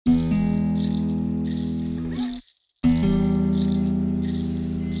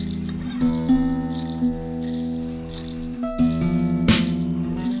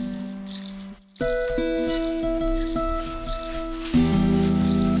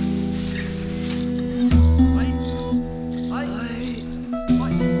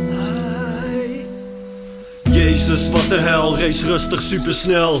Jezus, wat de hel, race rustig,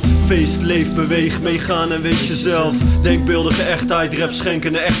 supersnel. Feest, leef, beweeg, meegaan en wees jezelf. Denkbeeldige echtheid, rap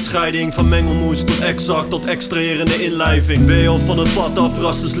schenken, een echtscheiding. Van mengelmoes tot exact, tot extraherende inlijving. Ben je al van het pad af,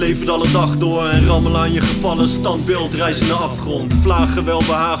 rasters leven alle dag door. En rammel aan je gevallen standbeeld, reizen naar afgrond. Vlagen wel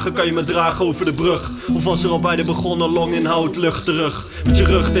behagen, kan je me dragen over de brug. Of was er al bij de begonnen longinhoud, lucht terug. Met je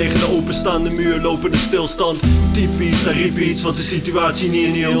rug tegen de openstaande muur, lopende stilstand. Typisch, hij riep iets, want de situatie niet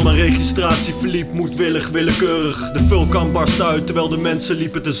inhield. Mijn registratie verliep moedwillig, willekeurig. De vulkaan barst uit, terwijl de mensen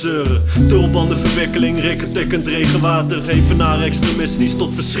liepen te zeuren. Tulbanden verwikkeling, rikketikkend regenwater. Evenaar extremistisch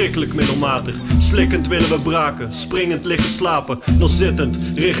tot verschrikkelijk middelmatig. Slikkend willen we braken, springend liggen slapen. Nog zittend,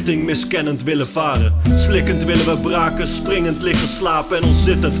 richting miskennend willen varen. Slikkend willen we braken, springend liggen slapen. En ons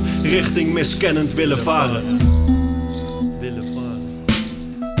zittend, richting miskennend willen varen.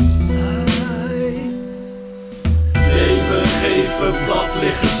 Geven, plat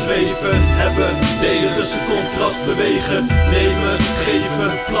liggen, zweven, hebben, delen tussen contrast bewegen. Nemen,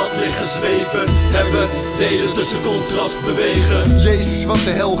 geven, plat liggen, zweven, hebben, delen tussen contrast bewegen. Jezus, wat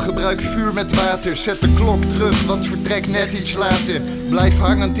de hel, gebruik vuur met water. Zet de klok terug, want vertrek net iets later. Blijf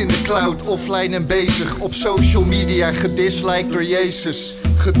hangend in de cloud, offline en bezig. Op social media, gedisliked door Jezus.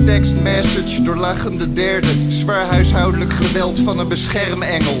 Getext message door lachende derden. Zwaar huishoudelijk geweld van een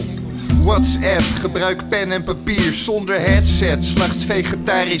beschermengel. WhatsApp, gebruik pen en papier. Zonder headset, slacht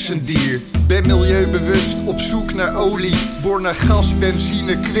vegetarisch een dier. Ben milieubewust, op zoek naar olie. Boor naar gas,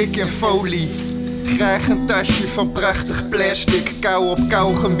 benzine, kwik en folie. Graag een tasje van prachtig plastic. Kou op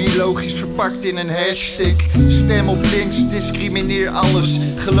kauwgummi, logisch verpakt in een hashtag. Stem op links, discrimineer alles.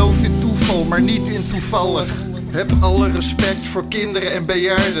 Geloof in toeval, maar niet in toevallig. Heb alle respect voor kinderen en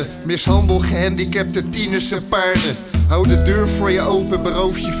bejaarden. Mishandel gehandicapte tieners en paarden. Hou de deur voor je open,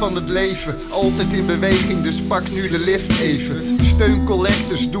 beroof je van het leven. Altijd in beweging, dus pak nu de lift even. Steun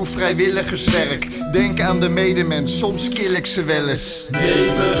collectors, doe vrijwilligerswerk. Denk aan de medemens, soms kill ik ze wel eens.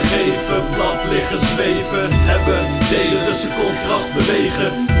 Nemen, geven, plat liggen, zweven, hebben, delen tussen contrast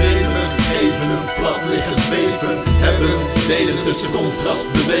bewegen. Nemen, geven, plat liggen, zweven, hebben, delen tussen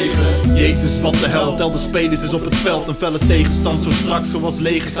contrast bewegen. Jezus, wat de hel, tel de spelers is op het veld. Een felle tegenstand, zo strak zoals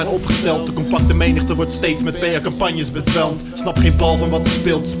legers zijn opgesteld. De compacte menigte wordt steeds met PR-campagnes bedwelmd. Snap geen bal van wat er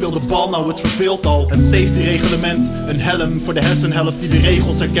speelt, speel de bal nou, het verveelt al. Het safety reglement, een helm voor de hersenhelft die de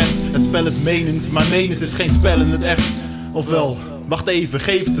regels herkent. Het spel is menens, maar menens is geen spel in het echt. Ofwel, wacht even,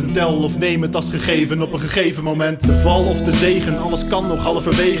 geef het een tel of neem het als gegeven op een gegeven moment. De val of de zegen, alles kan nog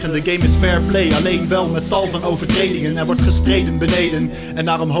halverwege. De game is fair play, alleen wel met tal van overtredingen. Er wordt gestreden beneden en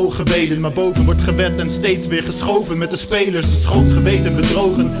naar omhoog gebeden. Maar boven wordt gewet en steeds weer geschoven. Met de spelers een schoon geweten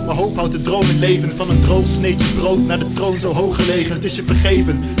bedrogen. Maar hoop houdt de droom in leven. Van een droog sneetje brood naar de troon zo hoog gelegen. Het is je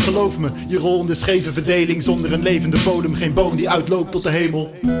vergeven, geloof me, je rol in de scheve verdeling. Zonder een levende bodem, geen boom die uitloopt tot de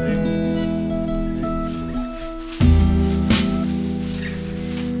hemel.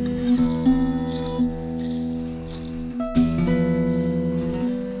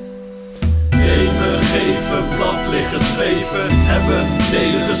 Zweven, hebben,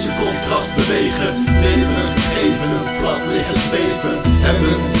 delen tussen contrast bewegen. Nemen, geven, plat liggen, zweven,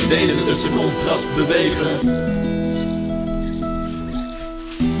 hebben, delen tussen contrast bewegen.